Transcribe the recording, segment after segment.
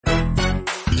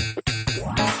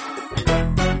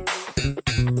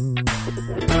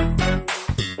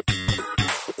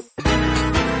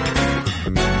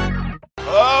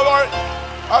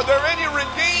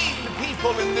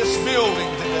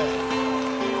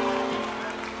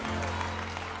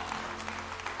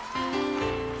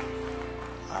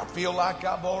feel like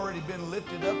I've already been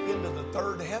lifted up into the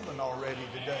third heaven already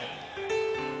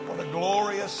today. What a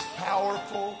glorious,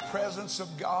 powerful presence of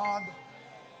God.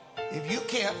 If you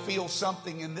can't feel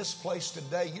something in this place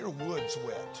today, your wood's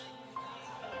wet.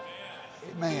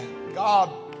 Amen.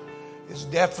 God is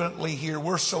definitely here.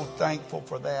 We're so thankful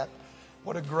for that.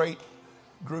 What a great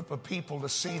group of people to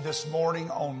see this morning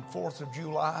on 4th of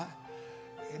July.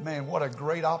 Amen. What a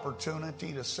great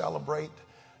opportunity to celebrate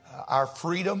our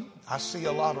freedom. I see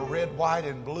a lot of red, white,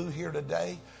 and blue here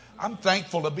today. I'm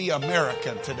thankful to be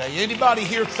American today. Anybody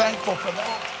here thankful for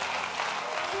that?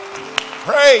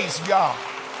 Praise God.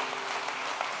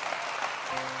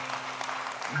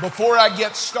 Before I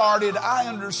get started, I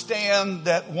understand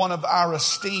that one of our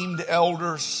esteemed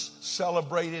elders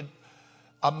celebrated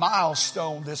a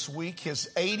milestone this week, his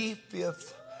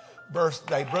 85th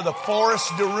birthday. Brother Forrest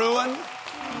DeRuin,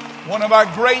 one of our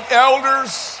great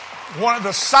elders, one of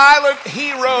the silent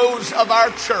heroes of our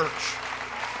church.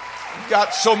 We've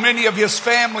got so many of his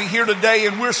family here today,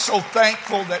 and we're so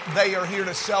thankful that they are here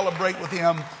to celebrate with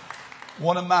him.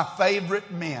 One of my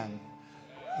favorite men.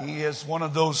 He is one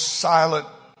of those silent,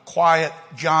 quiet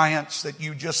giants that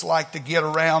you just like to get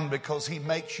around because he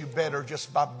makes you better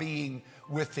just by being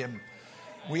with him.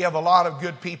 We have a lot of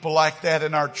good people like that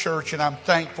in our church, and I'm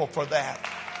thankful for that.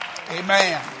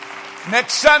 Amen.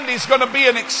 Next Sunday is going to be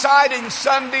an exciting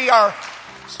Sunday.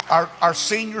 Our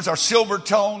seniors, our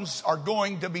Silvertones, are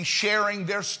going to be sharing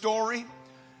their story.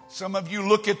 Some of you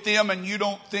look at them and you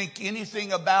don't think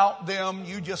anything about them.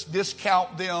 You just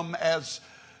discount them as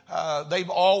they've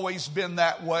always been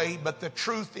that way. But the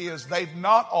truth is they've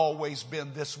not always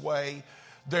been this way.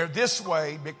 They're this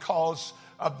way because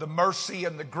of the mercy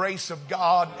and the grace of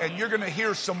God. And you're going to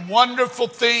hear some wonderful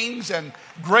things and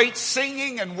great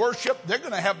singing and worship. They're going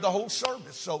to have the whole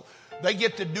service. So they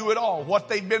get to do it all. What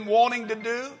they've been wanting to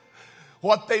do,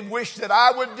 what they wish that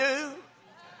I would do,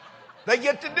 they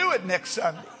get to do it next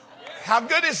Sunday. How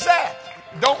good is that?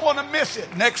 Don't want to miss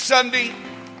it. Next Sunday,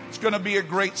 it's going to be a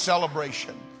great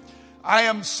celebration. I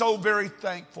am so very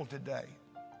thankful today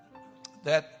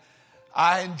that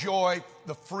I enjoy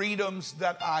the freedoms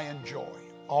that I enjoy.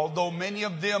 Although many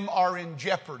of them are in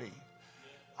jeopardy,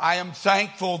 I am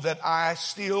thankful that I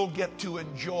still get to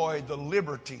enjoy the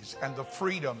liberties and the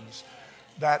freedoms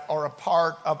that are a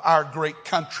part of our great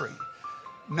country.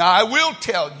 Now, I will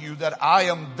tell you that I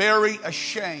am very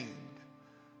ashamed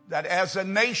that as a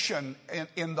nation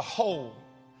in the whole,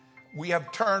 we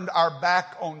have turned our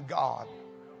back on God.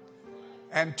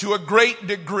 And to a great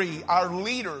degree, our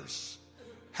leaders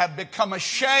have become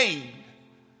ashamed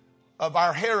of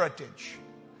our heritage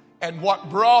and what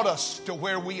brought us to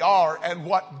where we are and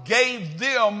what gave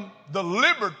them the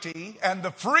liberty and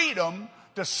the freedom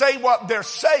to say what they're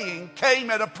saying came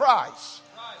at a price.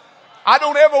 I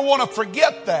don't ever want to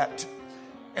forget that.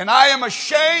 And I am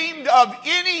ashamed of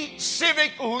any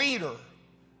civic leader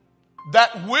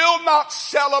that will not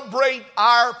celebrate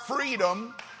our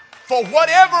freedom for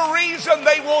whatever reason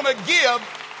they want to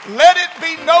give. Let it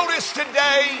be noticed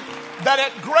today that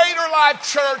at Greater Life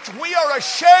Church, we are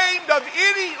ashamed of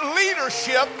any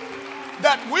leadership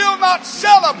that will not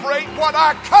celebrate what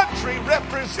our country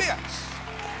represents.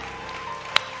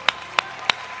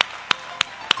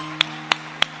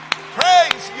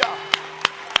 Praise God.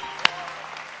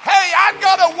 Hey, I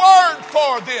got a word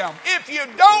for them. If you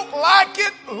don't like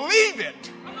it, leave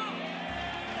it.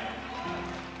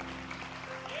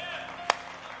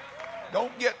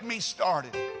 Don't get me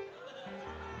started.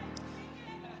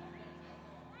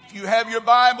 If you have your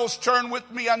Bibles, turn with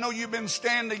me. I know you've been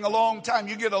standing a long time.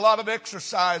 You get a lot of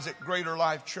exercise at Greater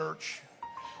Life Church.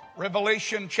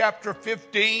 Revelation chapter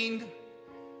 15.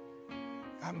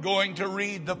 I'm going to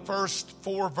read the first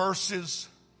 4 verses.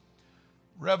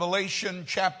 Revelation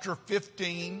chapter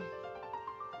 15.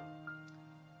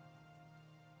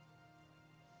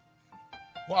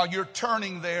 While you're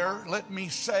turning there, let me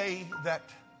say that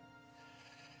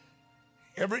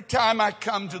every time I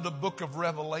come to the book of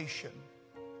Revelation,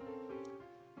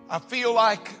 I feel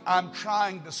like I'm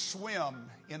trying to swim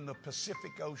in the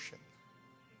Pacific Ocean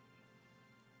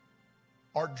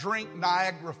or drink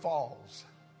Niagara Falls,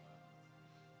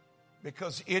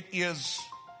 because it is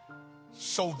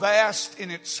so vast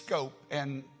in its scope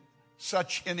and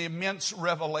such an immense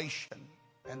revelation,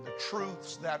 and the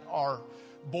truths that are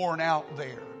borne out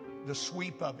there, the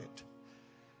sweep of it.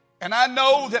 And I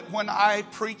know that when I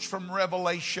preach from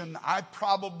Revelation, I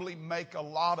probably make a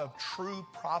lot of true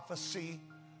prophecy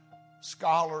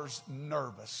scholars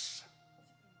nervous.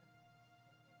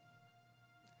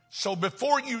 So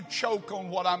before you choke on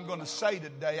what I'm going to say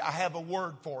today, I have a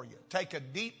word for you. Take a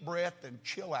deep breath and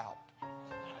chill out.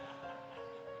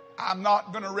 I'm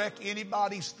not going to wreck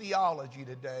anybody's theology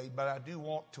today, but I do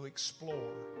want to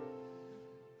explore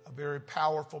a very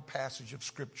powerful passage of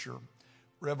Scripture.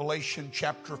 Revelation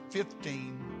chapter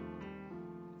 15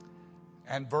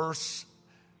 and verse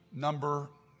number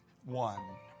 1.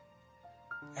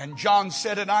 And John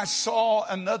said, and I saw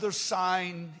another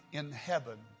sign in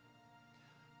heaven,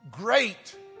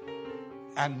 great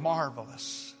and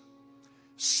marvelous.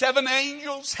 7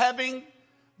 angels having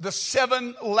the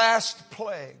 7 last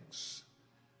plagues.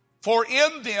 For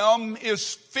in them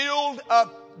is filled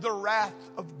up the wrath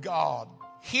of God.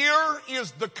 Here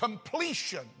is the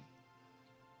completion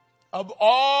of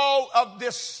all of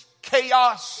this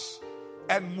chaos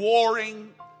and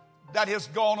warring that has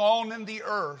gone on in the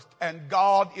earth. And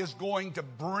God is going to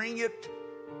bring it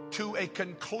to a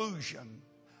conclusion.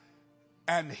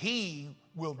 And He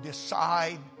will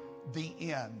decide the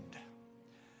end.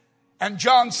 And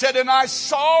John said, and I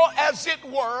saw as it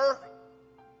were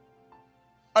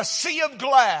a sea of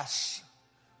glass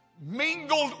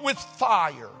mingled with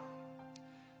fire.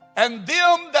 And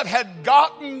them that had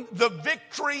gotten the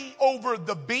victory over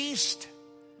the beast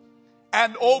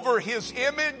and over his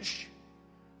image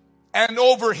and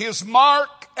over his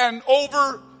mark and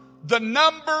over the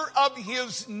number of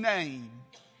his name.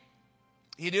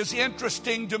 It is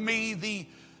interesting to me the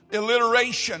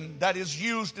alliteration that is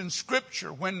used in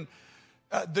Scripture when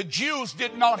the Jews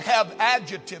did not have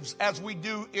adjectives as we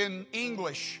do in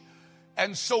English.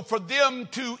 And so for them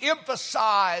to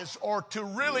emphasize or to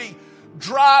really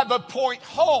drive a point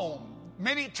home,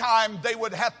 many times they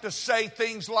would have to say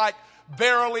things like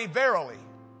verily, verily,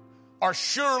 or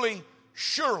surely,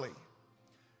 surely.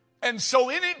 And so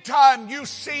anytime you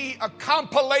see a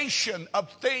compilation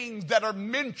of things that are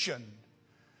mentioned,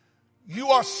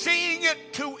 you are seeing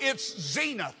it to its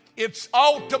zenith, its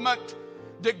ultimate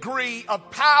degree of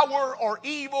power or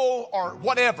evil or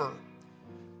whatever.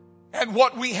 And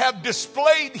what we have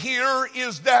displayed here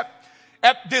is that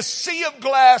at this sea of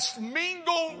glass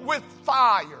mingled with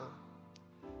fire,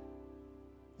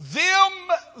 them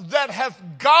that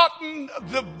have gotten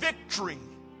the victory,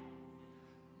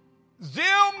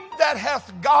 them that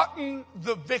hath gotten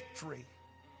the victory.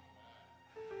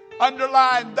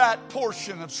 Underline that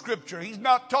portion of Scripture. He's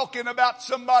not talking about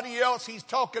somebody else. He's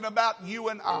talking about you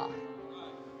and I.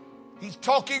 He's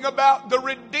talking about the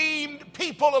redeemed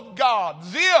people of God.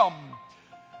 Them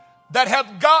that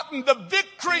have gotten the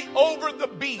victory over the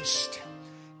beast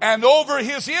and over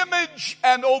his image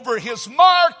and over his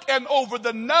mark and over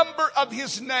the number of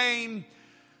his name,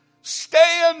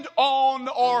 stand on,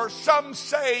 or some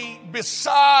say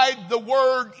beside. The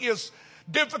word is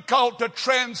difficult to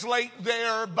translate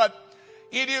there, but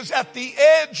it is at the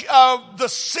edge of the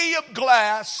sea of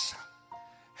glass,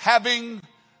 having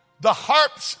the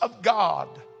harps of God.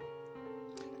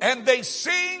 And they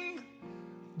sing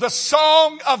the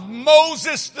song of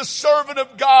Moses, the servant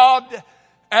of God,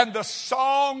 and the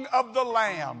song of the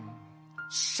Lamb,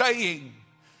 saying,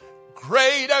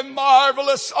 great and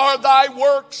marvelous are thy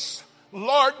works,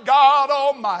 Lord God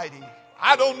Almighty.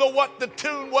 I don't know what the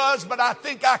tune was, but I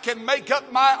think I can make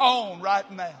up my own right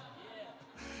now.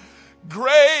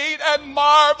 Great and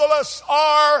marvelous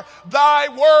are thy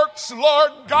works,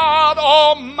 Lord God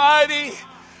Almighty.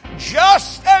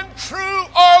 Just and true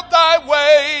are thy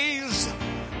ways,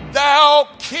 thou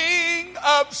King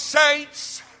of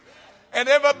saints. And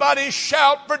everybody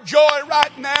shout for joy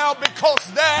right now,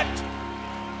 because that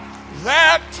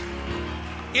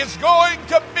is going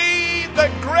to be the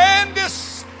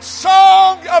grandest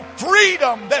song of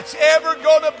freedom that's ever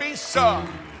going to be sung.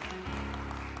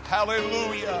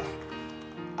 Hallelujah.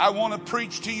 I want to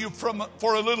preach to you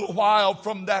for a little while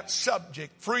from that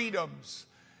subject, freedom's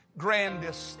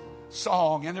grandest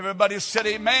song. And everybody said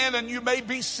amen, and you may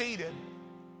be seated.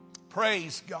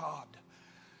 Praise God.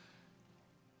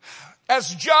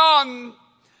 As John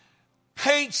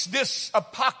paints this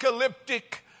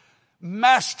apocalyptic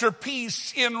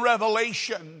masterpiece in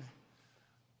Revelation,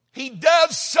 he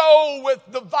does so with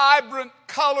the vibrant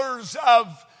colors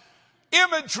of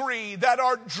imagery that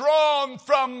are drawn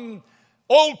from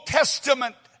Old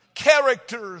Testament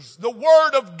characters, the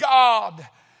Word of God,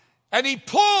 and he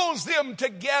pulls them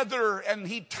together and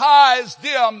he ties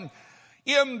them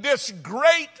in this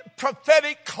great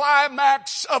prophetic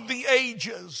climax of the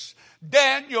ages.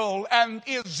 Daniel and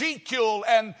Ezekiel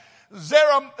and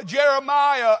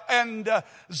Jeremiah and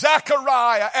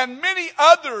Zechariah and many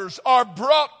others are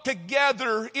brought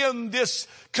together in this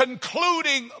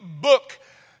concluding book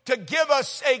to give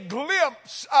us a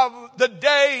glimpse of the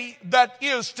day that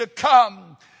is to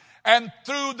come. And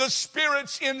through the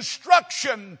Spirit's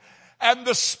instruction and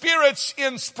the Spirit's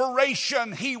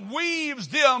inspiration, he weaves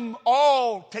them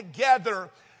all together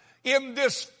in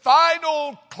this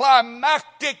final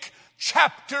climactic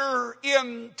chapter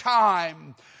in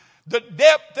time. The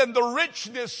depth and the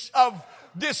richness of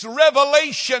this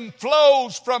revelation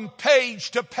flows from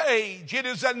page to page. It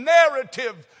is a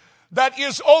narrative that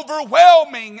is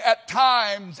overwhelming at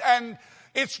times, and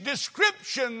its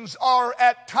descriptions are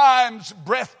at times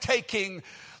breathtaking.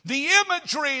 The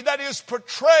imagery that is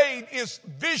portrayed is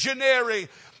visionary.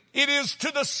 It is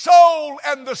to the soul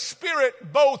and the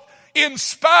spirit both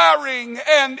inspiring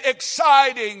and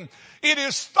exciting. It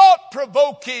is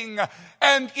thought-provoking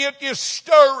and it is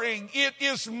stirring. It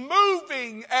is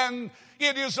moving and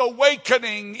it is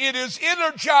awakening. It is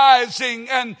energizing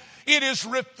and it is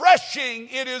refreshing.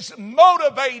 It is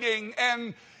motivating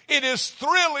and it is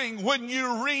thrilling when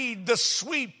you read the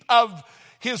sweep of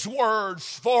his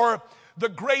words. For the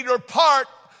greater part,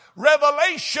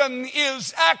 Revelation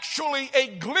is actually a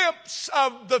glimpse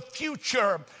of the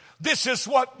future. This is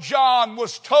what John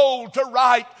was told to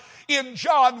write in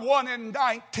John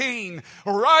 1:19.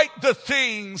 Write the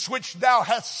things which thou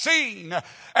hast seen,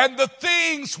 and the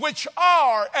things which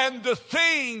are, and the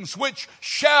things which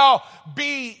shall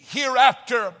be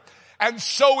hereafter. And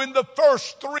so in the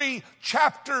first 3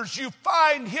 chapters, you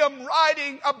find him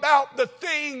writing about the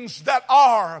things that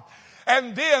are.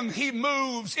 And then he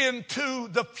moves into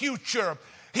the future.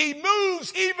 He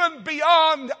moves even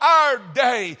beyond our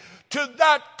day to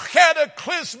that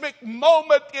cataclysmic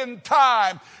moment in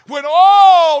time when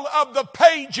all of the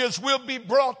pages will be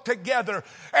brought together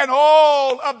and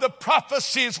all of the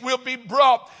prophecies will be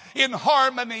brought in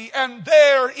harmony. And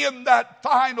there in that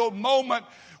final moment,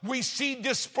 we see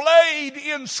displayed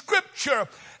in Scripture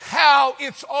how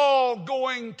it's all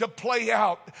going to play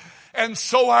out. And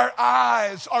so our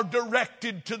eyes are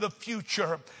directed to the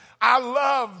future. I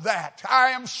love that.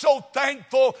 I am so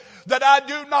thankful that I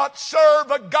do not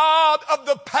serve a God of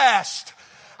the past.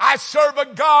 I serve a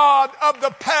God of the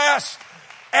past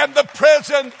and the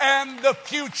present and the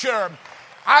future.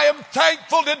 I am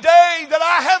thankful today that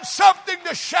I have something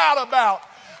to shout about.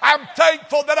 I'm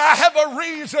thankful that I have a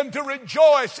reason to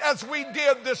rejoice as we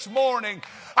did this morning.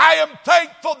 I am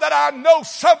thankful that I know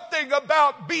something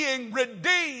about being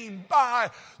redeemed by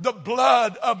the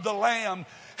blood of the Lamb.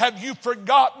 Have you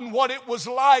forgotten what it was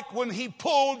like when he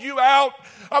pulled you out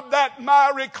of that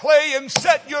miry clay and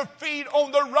set your feet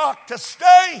on the rock to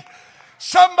stay?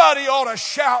 Somebody ought to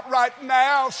shout right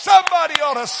now. Somebody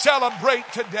ought to celebrate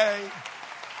today.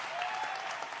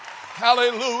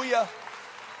 Hallelujah.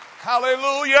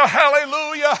 Hallelujah.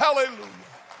 Hallelujah. Hallelujah.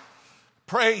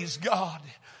 Praise God.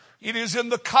 It is in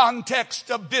the context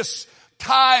of this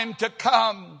time to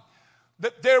come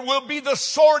that there will be the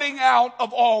sorting out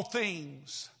of all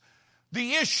things.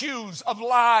 The issues of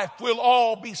life will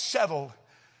all be settled.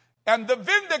 And the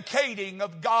vindicating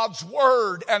of God's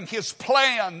word and his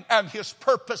plan and his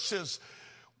purposes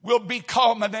will be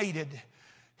culminated.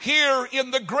 Here in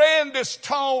the grandest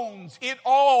tones, it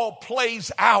all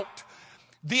plays out.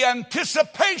 The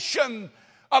anticipation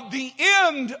of the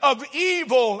end of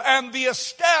evil and the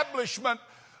establishment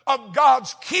of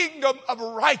God's kingdom of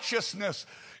righteousness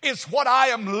is what I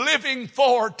am living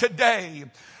for today.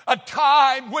 A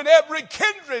time when every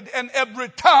kindred and every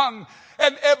tongue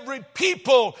and every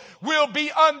people will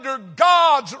be under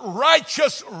God's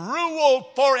righteous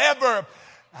rule forever.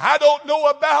 I don't know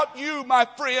about you, my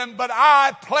friend, but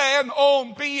I plan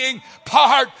on being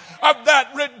part of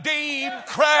that redeemed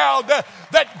crowd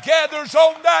that gathers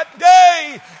on that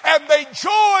day, and they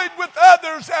join with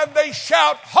others and they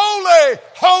shout, "Holy,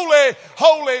 holy,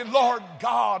 holy Lord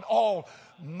God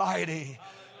Almighty."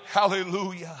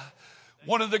 Hallelujah.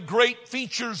 One of the great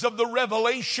features of the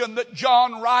revelation that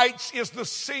John writes is the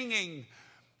singing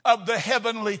of the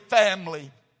heavenly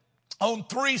family. On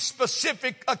 3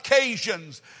 specific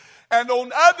occasions, and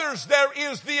on others there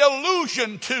is the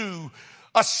allusion to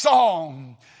a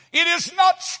song. It is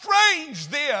not strange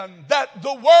then that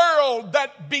the world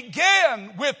that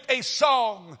began with a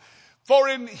song, for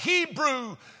in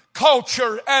Hebrew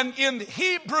culture and in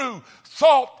Hebrew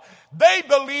thought, they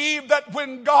believed that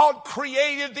when God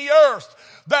created the earth,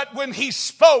 that when he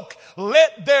spoke,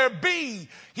 "Let there be,"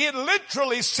 he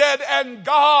literally said, and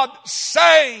God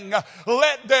sang,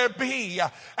 "Let there be."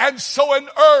 And so an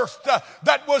earth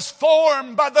that was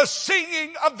formed by the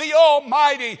singing of the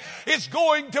Almighty is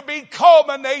going to be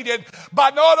culminated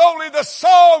by not only the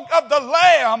song of the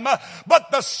Lamb,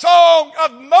 but the song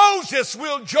of Moses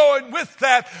will join with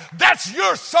that. That's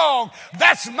your song.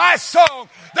 That's my song.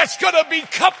 That's going to be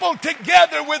coupled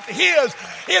together with his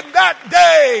in that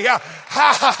day.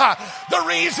 The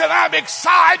reason I'm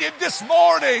excited this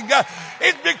morning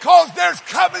is because there's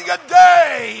coming a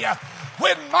day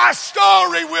when my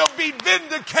story will be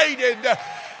vindicated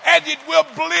And it will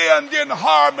blend in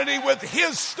harmony with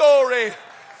His story.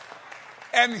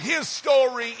 And His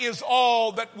story is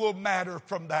all that will matter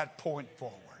from that point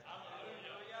forward.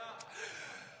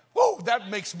 Whoa, that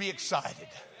makes me excited.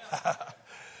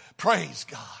 Praise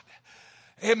God.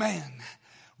 Amen.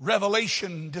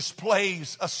 Revelation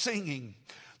displays a singing,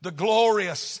 the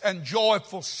glorious and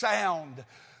joyful sound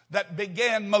that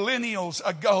began millennials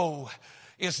ago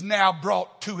is now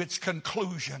brought to its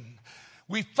conclusion.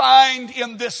 We find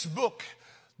in this book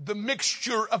the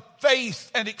mixture of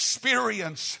faith and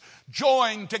experience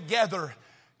joined together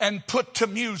and put to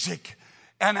music,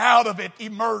 and out of it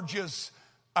emerges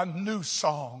a new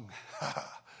song.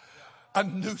 A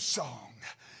new song.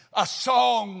 A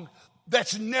song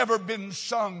that's never been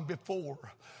sung before.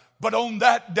 But on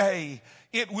that day,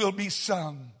 it will be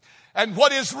sung. And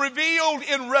what is revealed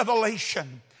in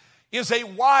Revelation is a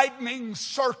widening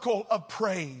circle of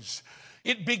praise.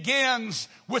 It begins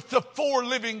with the four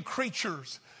living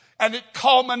creatures, and it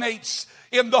culminates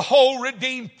in the whole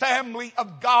redeemed family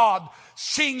of God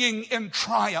singing in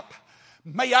triumph.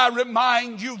 May I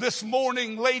remind you this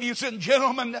morning, ladies and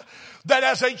gentlemen, that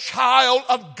as a child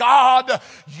of God,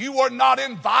 you are not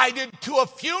invited to a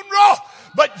funeral,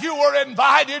 but you are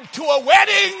invited to a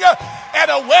wedding. And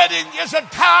a wedding is a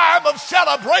time of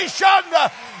celebration.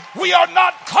 We are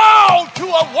not called to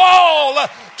a wall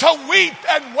to weep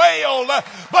and wail,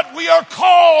 but we are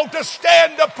called to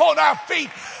stand upon our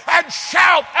feet and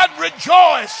shout and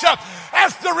rejoice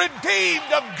as the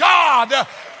redeemed of God,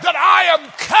 that I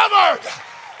am covered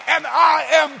and I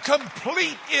am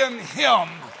complete in Him.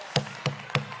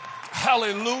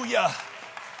 Hallelujah.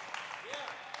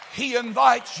 He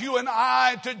invites you and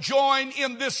I to join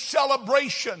in this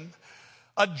celebration,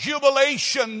 a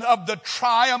jubilation of the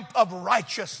triumph of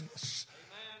righteousness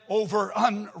over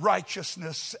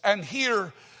unrighteousness. And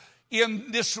here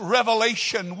in this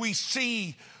revelation, we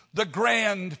see the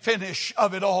grand finish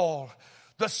of it all.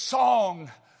 The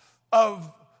song of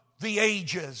the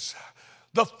ages,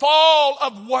 the fall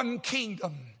of one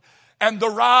kingdom, and the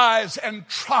rise and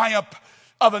triumph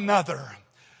of another.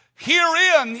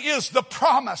 Herein is the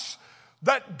promise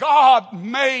that God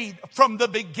made from the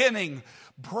beginning,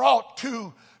 brought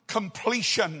to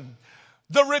completion.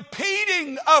 The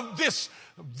repeating of this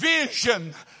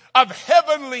vision of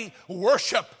heavenly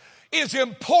worship is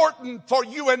important for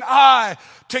you and I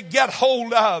to get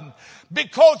hold of,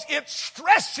 because it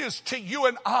stresses to you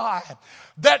and I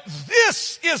that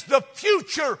this is the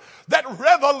future that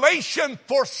Revelation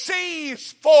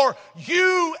foresees for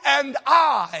you and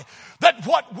I. That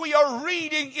what we are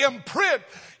reading in print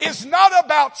is not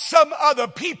about some other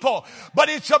people, but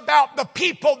it's about the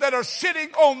people that are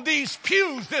sitting on these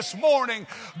pews this morning.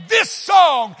 This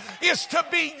song is to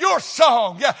be your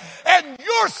song, and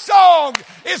your song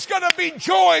is going to be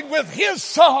joined with His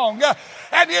song.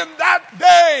 And in that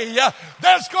day,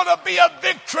 there's going to be a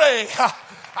victory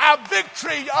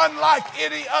unlike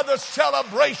any other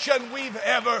celebration we've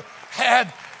ever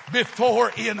had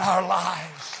before in our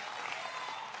lives.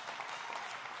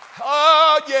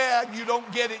 Oh, yeah, you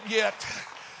don't get it yet.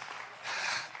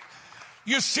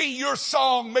 You see, your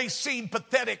song may seem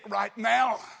pathetic right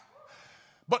now,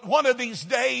 but one of these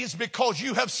days, because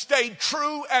you have stayed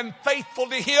true and faithful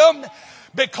to Him,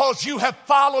 because you have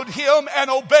followed Him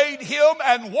and obeyed Him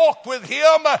and walked with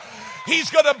Him,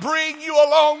 He's going to bring you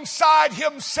alongside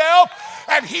Himself,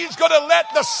 and He's going to let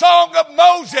the song of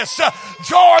Moses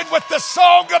join with the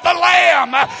song of the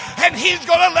Lamb, and He's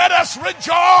going to let us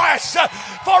rejoice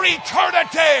for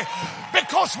eternity.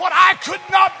 Because what I could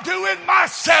not do in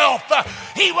myself,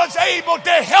 He was able to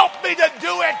help me to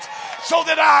do it so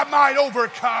that I might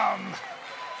overcome.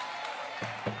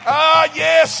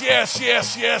 Yes.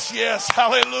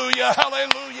 Hallelujah,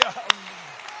 hallelujah.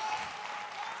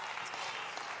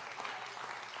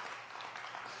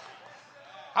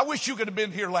 I wish you could have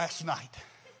been here last night.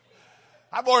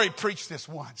 I've already preached this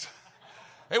once.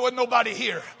 There wasn't nobody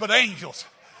here but angels.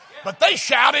 But they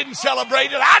shouted and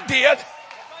celebrated. I did.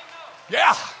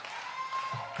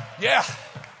 Yeah.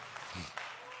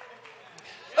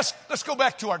 Let's go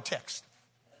back to our text.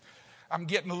 I'm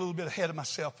getting a little bit ahead of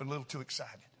myself and a little too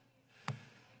excited.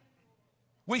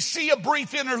 We see a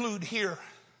brief interlude here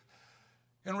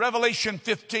in Revelation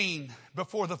 15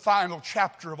 before the final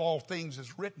chapter of all things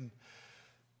is written.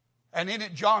 And in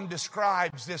it, John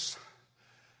describes this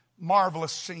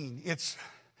marvelous scene. It's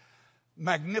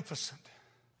magnificent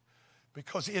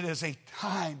because it is a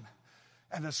time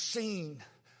and a scene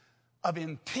of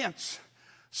intense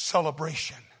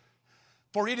celebration.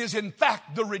 For it is in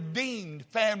fact the redeemed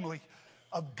family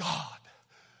of God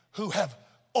who have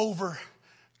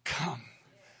overcome.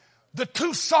 The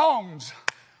two songs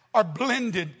are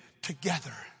blended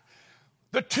together.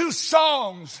 The two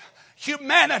songs,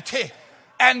 humanity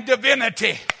and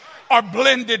divinity, are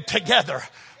blended together.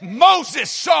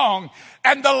 Moses' song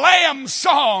and the Lamb's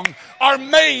song are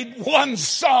made one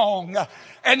song.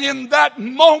 And in that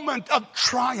moment of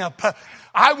triumph,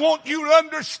 I want you to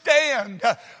understand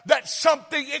that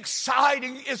something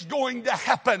exciting is going to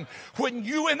happen when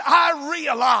you and I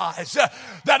realize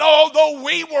that although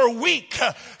we were weak,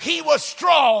 He was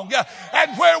strong.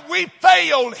 And where we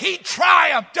failed, He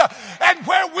triumphed. And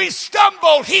where we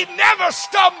stumbled, He never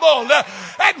stumbled.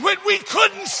 And when we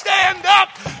couldn't stand up,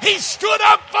 He stood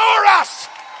up for us.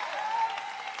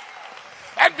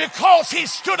 And because He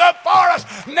stood up for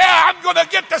us, now I'm going to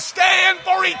get to stand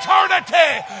for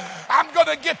eternity. I'm going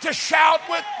to get to shout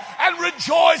with and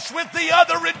rejoice with the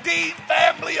other redeemed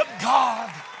family of God.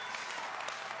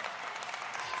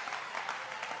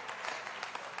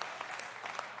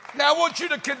 Now I want you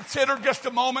to consider just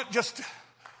a moment, just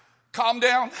calm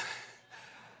down.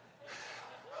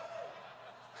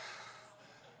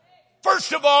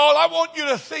 First of all, I want you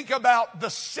to think about the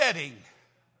setting.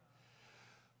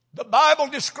 The Bible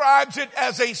describes it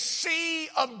as a sea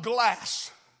of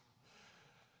glass.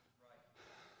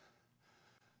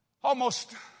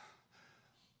 Almost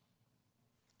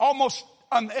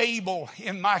unable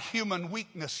in my human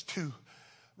weakness to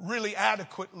really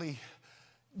adequately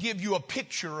give you a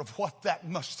picture of what that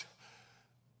must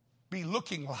be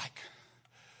looking like.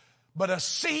 But a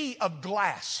sea of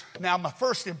glass. Now, my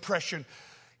first impression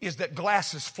is that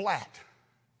glass is flat.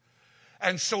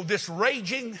 And so this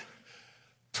raging,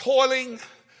 toiling,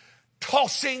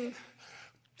 tossing,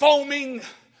 foaming,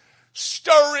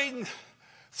 stirring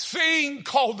thing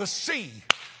called the sea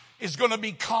is going to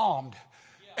be calmed,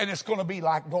 and it's going to be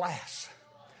like glass.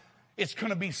 It's going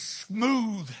to be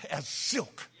smooth as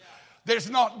silk. There's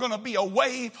not going to be a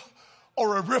wave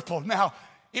or a ripple. Now,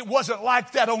 it wasn't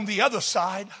like that on the other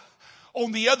side.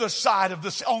 On the other side of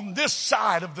on this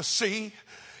side of the sea,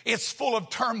 it's full of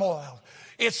turmoil.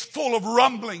 It's full of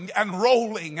rumbling and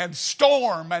rolling and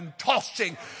storm and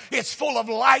tossing. It's full of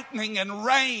lightning and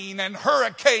rain and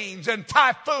hurricanes and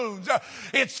typhoons.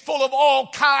 It's full of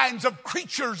all kinds of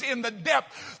creatures in the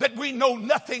depth that we know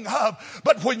nothing of.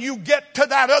 But when you get to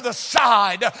that other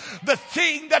side, the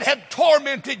thing that had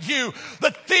tormented you,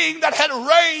 the thing that had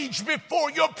raged before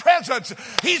your presence,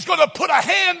 He's going to put a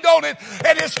hand on it,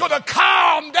 and it's going to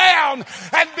calm down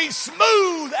and be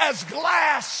smooth as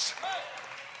glass.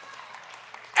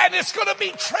 And it's going to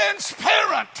be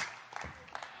transparent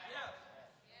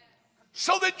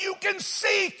so that you can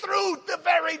see through the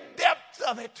very depth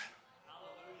of it.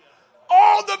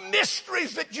 All the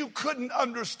mysteries that you couldn't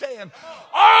understand.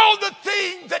 All the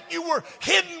things that you were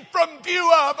hidden from view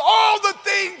of. All the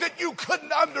things that you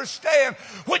couldn't understand.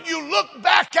 When you look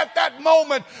back at that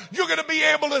moment, you're going to be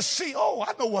able to see, oh,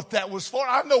 I know what that was for.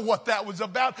 I know what that was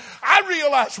about. I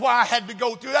realized why I had to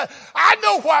go through that. I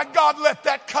know why God let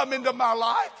that come into my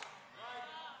life.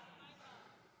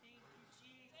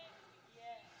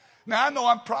 Now, I know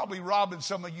I'm probably robbing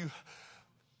some of you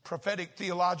prophetic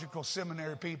theological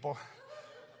seminary people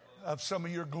of some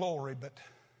of your glory, but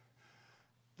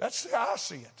that's how I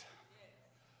see it.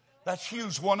 That's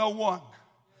Hughes 101.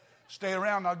 Stay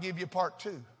around, I'll give you part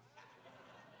 2.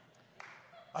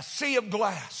 A sea of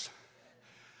glass.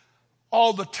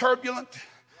 All the turbulent,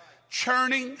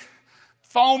 churning,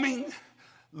 foaming,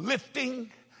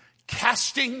 lifting,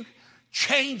 casting,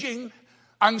 changing,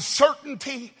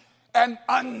 uncertainty, and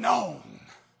unknown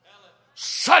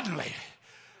suddenly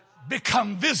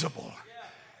become visible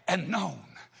and known.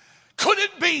 Could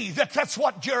it be that that's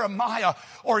what Jeremiah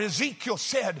or Ezekiel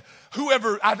said?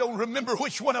 Whoever, I don't remember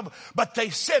which one of them, but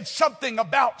they said something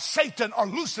about Satan or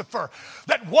Lucifer,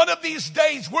 that one of these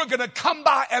days we're going to come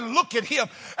by and look at him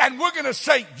and we're going to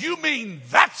say, you mean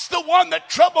that's the one that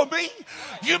troubled me?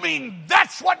 You mean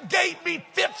that's what gave me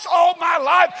fits all my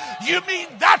life? You mean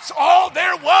that's all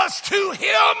there was to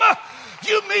him?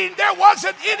 You mean there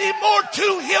wasn't any more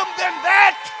to him than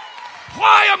that?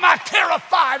 Why am I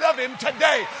terrified of him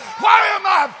today? Why am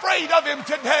I afraid of him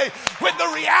today? When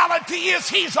the reality is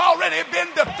he's already been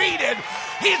defeated.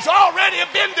 He's already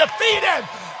been defeated.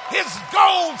 His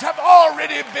goals have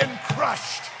already been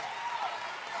crushed.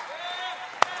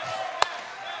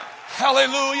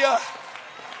 Hallelujah.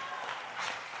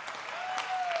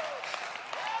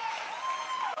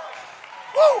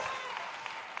 Woo.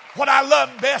 What I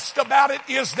love best about it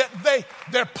is that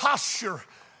their posture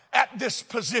at this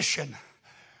position,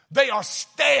 they are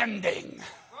standing.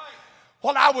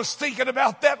 When I was thinking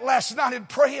about that last night and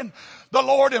praying, the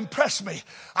Lord impressed me.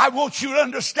 I want you to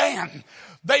understand,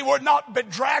 they were not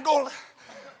bedraggled.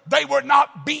 They were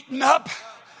not beaten up.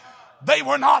 They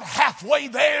were not halfway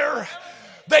there.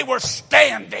 They were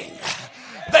standing.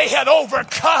 They had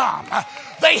overcome.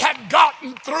 They had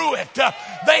gotten through it.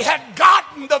 They had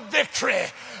gotten the victory.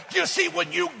 You see,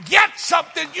 when you get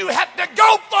something, you have to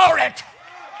go for it.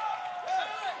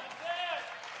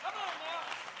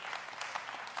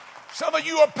 Some of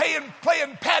you are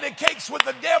playing patty cakes with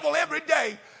the devil every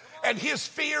day and his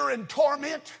fear and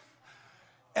torment.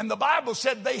 And the Bible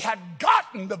said they had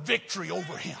gotten the victory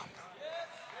over him.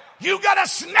 You got to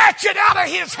snatch it out of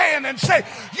his hand and say,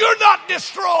 you're not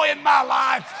destroying my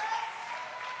life.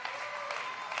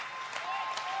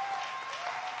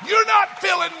 You're not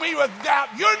filling me with doubt.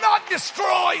 You're not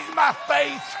destroying my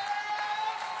faith.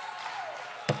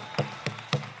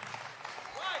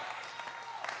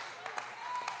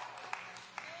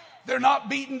 They're not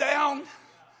beaten down.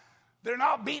 They're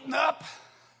not beaten up.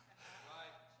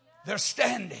 They're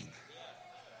standing.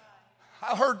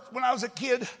 I heard when I was a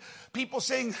kid, people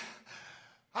sing,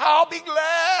 I'll be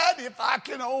glad if I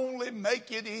can only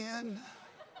make it in.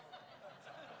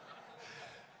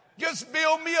 Just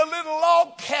build me a little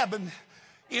log cabin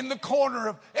in the corner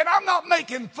of, and I'm not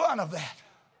making fun of that.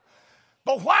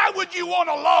 But why would you want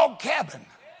a log cabin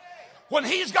when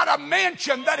he's got a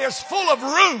mansion that is full of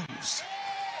rooms?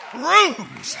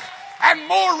 Rooms and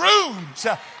more rooms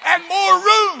and more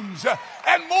rooms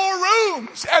and more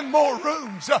rooms and more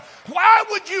rooms. Why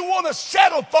would you want to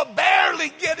settle for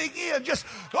barely getting in? Just,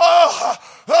 I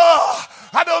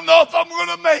don't know if I'm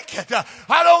going to make it.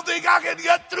 I don't think I can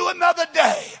get through another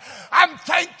day. I'm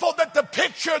thankful that the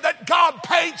picture that God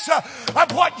paints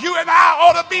of what you and I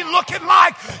ought to be looking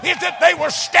like is that they were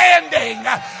standing.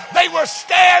 They were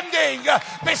standing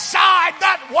beside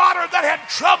that water that had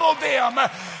troubled them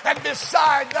and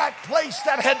beside that place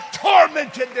that had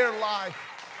tormented their life.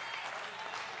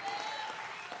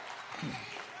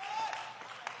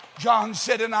 John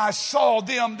said, and I saw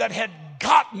them that had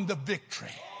gotten the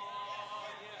victory.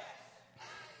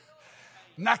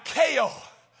 Nikeo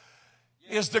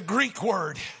is the Greek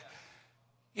word.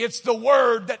 It's the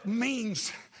word that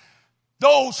means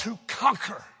those who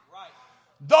conquer,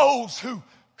 those who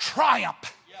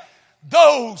triumph,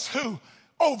 those who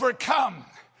overcome,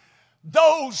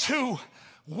 those who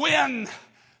win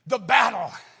the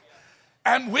battle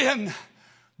and win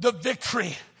the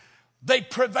victory. They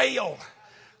prevail,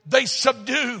 they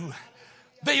subdue,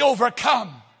 they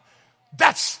overcome.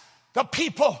 That's the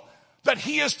people that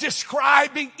he is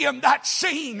describing in that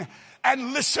scene.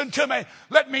 And listen to me.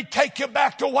 Let me take you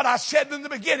back to what I said in the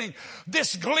beginning.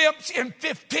 This glimpse in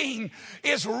 15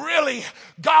 is really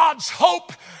God's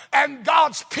hope and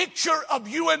God's picture of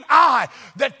you and I.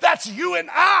 That's you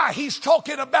and I he's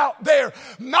talking about there.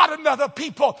 Not another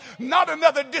people, not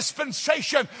another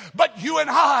dispensation, but you and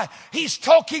I. He's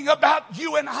talking about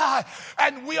you and I.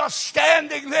 And we are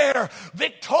standing there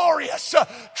victorious,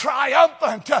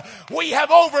 triumphant. We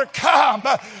have overcome.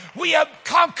 We have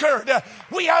conquered.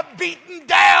 We have beaten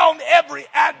down every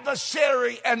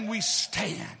adversary and we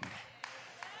stand.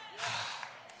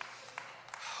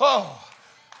 Oh,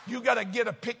 you got to get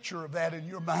a picture of that in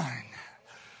your mind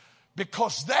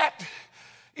because that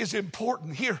is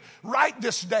important. Here, write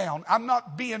this down. I'm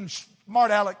not being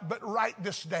smart aleck, but write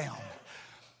this down.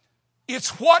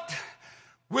 It's what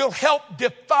will help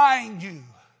define you.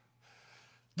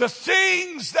 The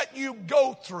things that you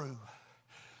go through.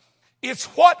 It's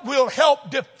what will help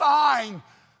define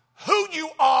who you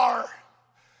are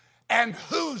and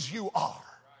whose you are.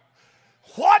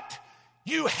 What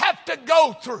you have to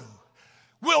go through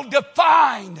will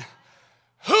define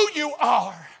who you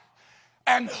are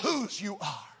and whose you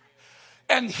are.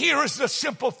 And here is the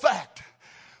simple fact.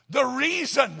 The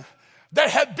reason there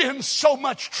had been so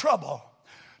much trouble,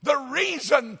 the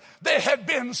reason there had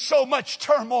been so much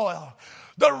turmoil,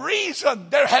 the reason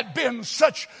there had been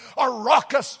such a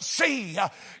raucous sea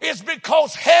is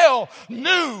because hell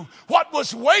knew what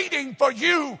was waiting for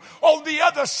you on the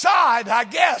other side, I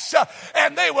guess.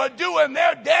 And they were doing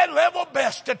their dead level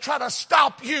best to try to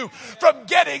stop you from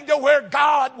getting to where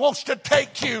God wants to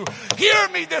take you. Hear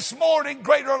me this morning,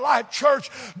 Greater Life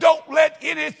Church. Don't let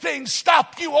anything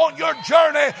stop you on your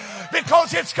journey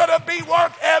because it's going to be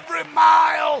worth every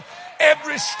mile,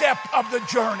 every step of the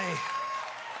journey.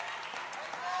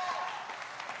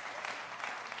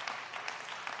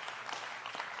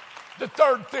 The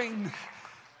third thing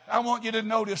I want you to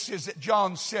notice is that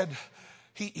John said,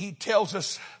 he tells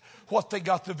us what they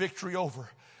got the victory over.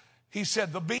 He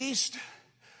said the beast,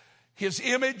 his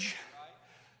image,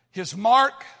 his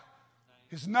mark,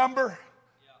 his number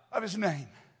of his name.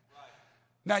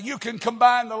 Now you can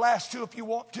combine the last two if you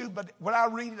want to, but when I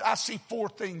read it, I see four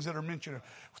things that are mentioned.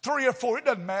 3 or 4, it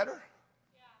doesn't matter.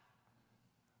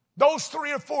 Those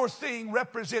 3 or 4 things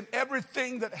represent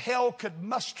everything that hell could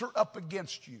muster up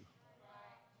against you.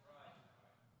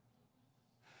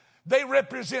 They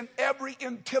represent every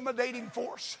intimidating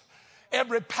force,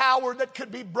 every power that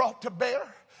could be brought to bear,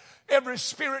 every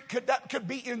spirit that could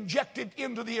be injected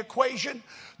into the equation.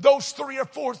 Those 3 or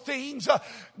 4 things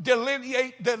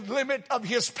delineate the limit of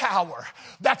his power.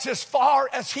 That's as far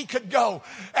as he could go.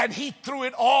 And he threw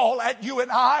it all at you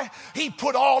and I. He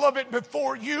put all of it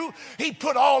before you. He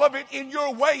put all of it in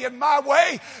your way and my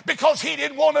way, because he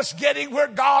didn't want us getting where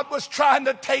God was trying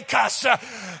to take us.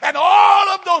 And all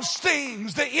of those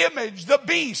things, the image, the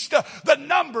beast, the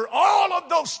number, all of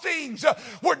those things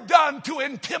were done to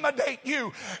intimidate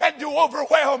you and to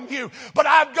overwhelm you. But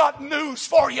I've got news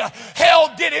for you.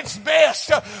 Hell did its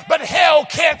best, but hell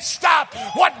can't stop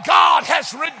what God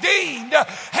has redeemed.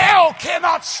 Hell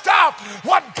cannot stop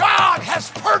what God has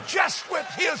purchased with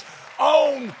his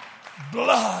own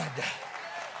blood.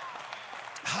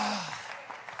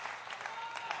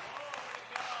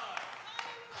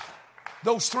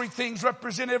 Those 3 things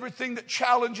represent everything that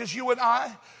challenges you and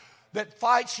I, that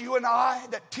fights you and I,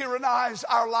 that tyrannize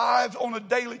our lives on a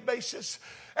daily basis.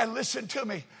 And listen to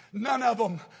me, none of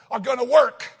them are going to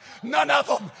work. None of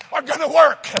them are going to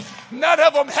work. None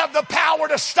of them have the power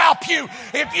to stop you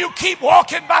if you keep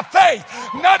walking by faith.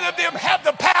 None of them have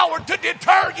the power to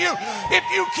deter you if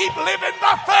you keep living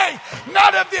by faith.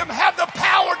 None of them have the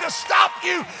power to stop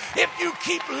you if you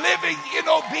keep living in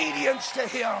obedience to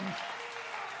him.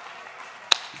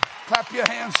 Clap your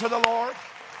hands to the Lord.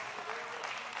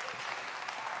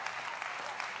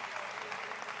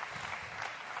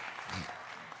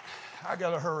 I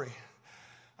got to hurry.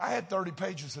 I had 30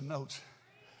 pages of notes.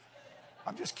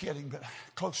 I'm just kidding, but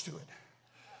close to it.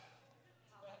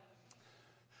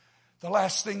 The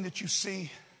last thing that you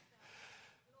see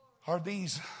are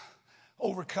these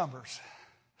overcomers,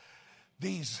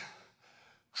 these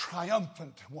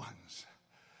triumphant ones,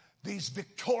 these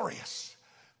victorious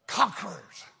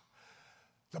conquerors.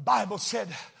 The Bible said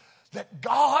that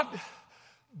God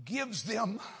gives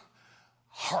them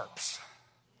harps.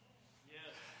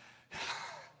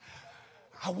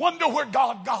 I wonder where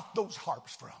God got those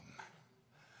harps from.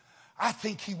 I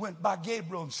think he went by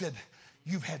Gabriel and said,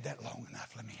 "You've had that long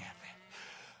enough. Let me have it."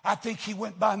 I think he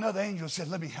went by another angel and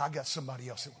said, I got somebody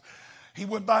else. He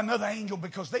went by another angel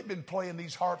because they've been playing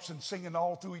these harps and singing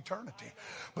all through eternity.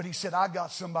 But he said, I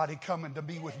got somebody coming to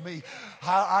be with me.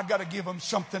 I got to give them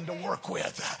something to work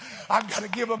with. I've got to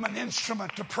give them an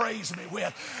instrument to praise me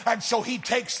with. And so he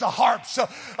takes the harps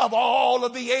of all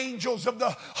of the angels of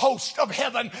the host of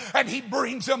heaven and he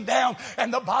brings them down.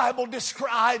 And the Bible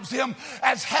describes them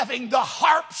as having the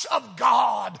harps of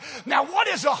God. Now, what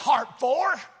is a harp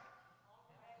for?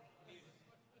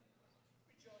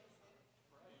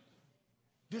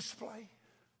 Display.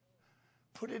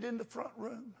 Put it in the front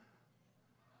room.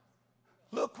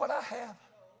 Look what I have.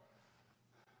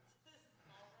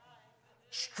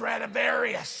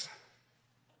 Stradivarius.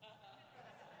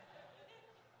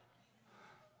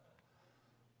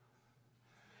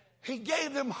 He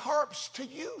gave them harps to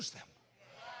use them.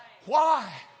 Why?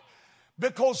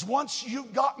 Because once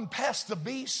you've gotten past the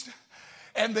beast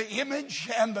and the image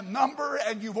and the number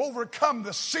and you've overcome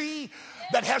the sea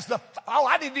that has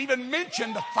I didn't even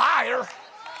mention the fire.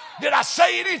 Did I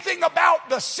say anything about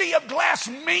the sea of glass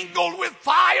mingled with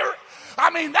fire? I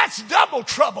mean, that's double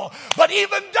trouble. But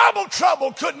even double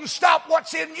trouble couldn't stop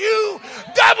what's in you.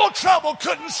 Double trouble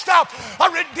couldn't stop a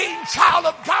redeemed child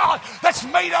of God that's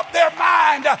made up their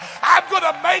mind. I'm going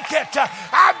to make it.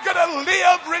 I'm going to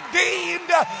live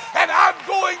redeemed. And I'm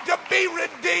going to be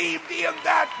redeemed in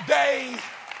that day.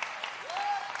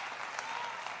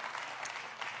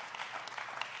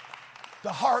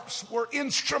 The harps were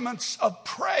instruments of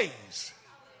praise.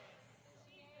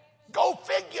 Go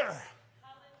figure.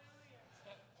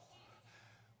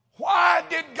 Why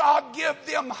did God give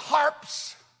them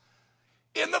harps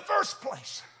in the first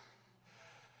place?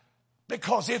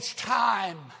 Because it's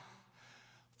time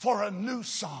for a new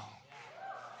song.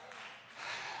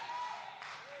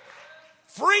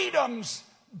 Freedom's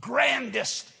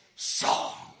grandest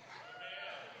song.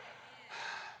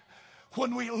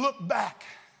 When we look back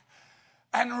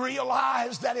and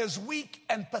realize that as weak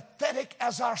and pathetic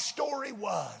as our story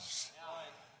was,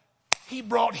 he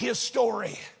brought his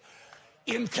story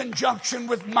in conjunction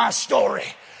with my story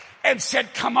and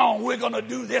said, come on, we're going to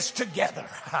do this together.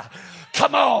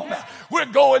 Come on, we're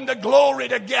going to glory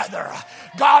together.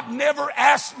 God never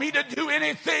asked me to do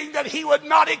anything that he would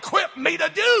not equip me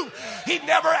to do. He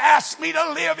never asked me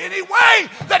to live any way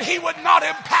that he would not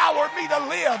empower me to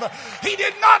live. He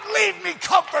did not leave me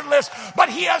comfortless, but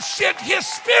he has sent his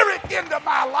Spirit into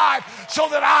my life so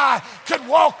that I could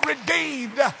walk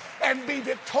redeemed and be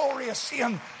victorious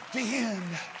in the end.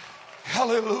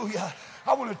 Hallelujah.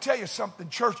 I want to tell you something,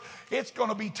 church. It's going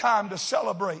to be time to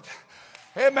celebrate.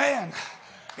 Amen.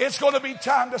 It's going to be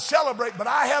time to celebrate, but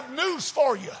I have news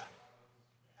for you.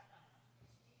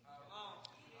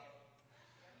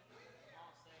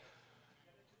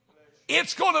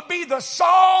 It's going to be the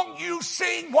song you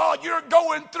sing while you're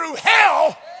going through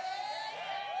hell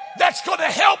that's going to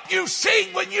help you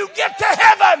sing when you get to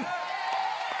heaven.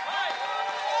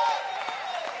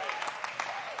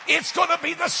 It's going to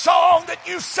be the song that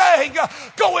you sang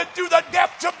going through the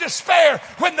depths of despair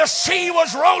when the sea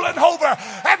was rolling over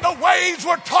and the waves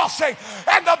were tossing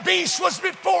and the beast was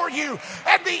before you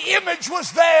and the image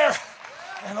was there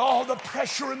and all the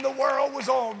pressure in the world was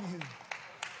on you.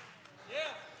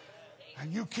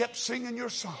 And you kept singing your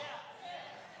song.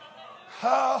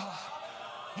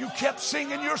 You kept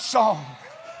singing your song.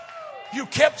 You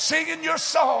kept singing your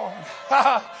song.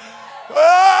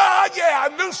 Oh, yeah,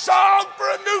 a new song for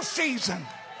a new season.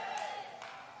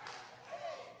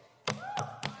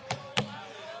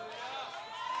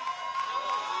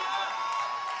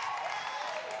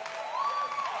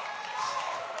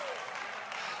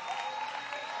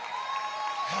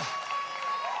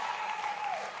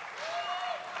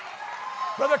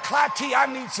 Brother Clytie, I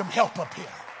need some help up here.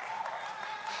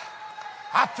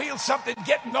 I feel something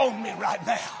getting on me right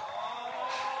now.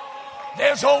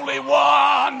 There's only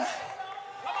one.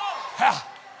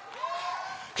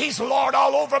 He's Lord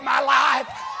all over my life.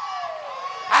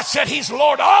 I said he's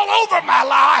Lord all over my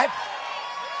life.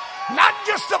 Not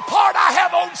just the part I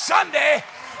have on Sunday,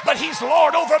 but he's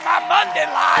Lord over my Monday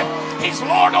life. He's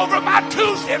Lord over my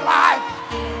Tuesday life.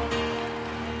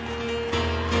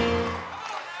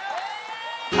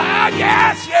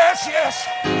 Yes, yes, yes.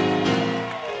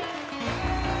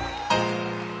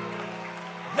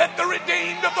 Let the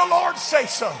redeemed of the Lord say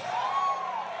so.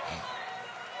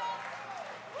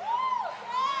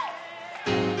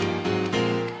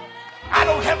 I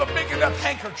don't have a big enough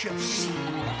handkerchiefs.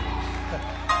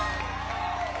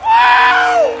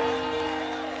 Wow!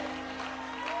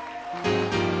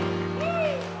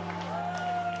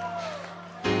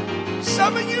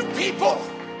 Some of you people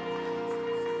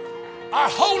are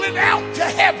holding out to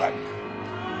heaven.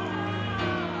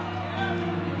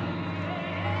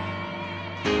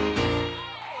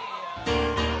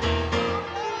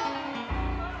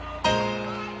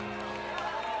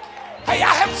 Hey,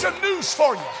 I have some news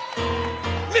for you.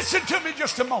 Listen to me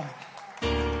just a moment.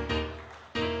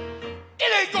 It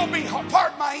ain't going to be hard,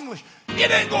 pardon my English,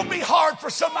 it ain't going to be hard for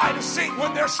somebody to sing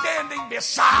when they're standing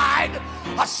beside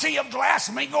a sea of glass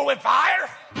mingled with fire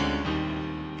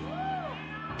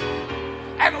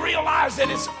and realize that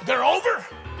they're over.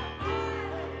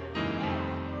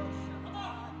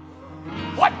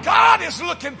 What God is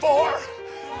looking for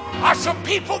are some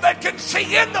people that can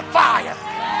sing in the fire.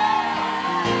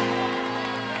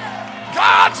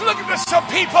 God's looking for some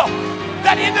people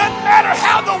that it doesn't matter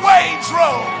how the waves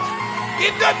roll.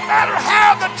 It doesn't matter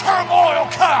how the turmoil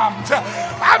comes.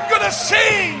 I'm going to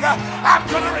sing. I'm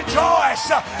going to rejoice.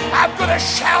 I'm going to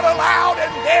shout aloud and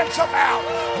dance about.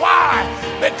 Why?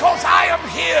 Because I am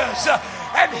his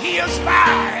and he is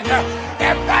mine.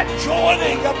 And that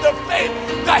joining of the faith,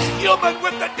 the human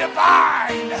with the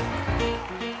divine.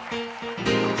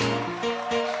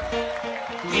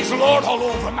 He's Lord all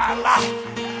over my life.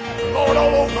 Lord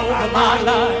all over my life.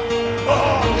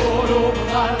 Lord over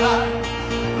my life.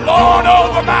 Lord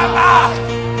over my life.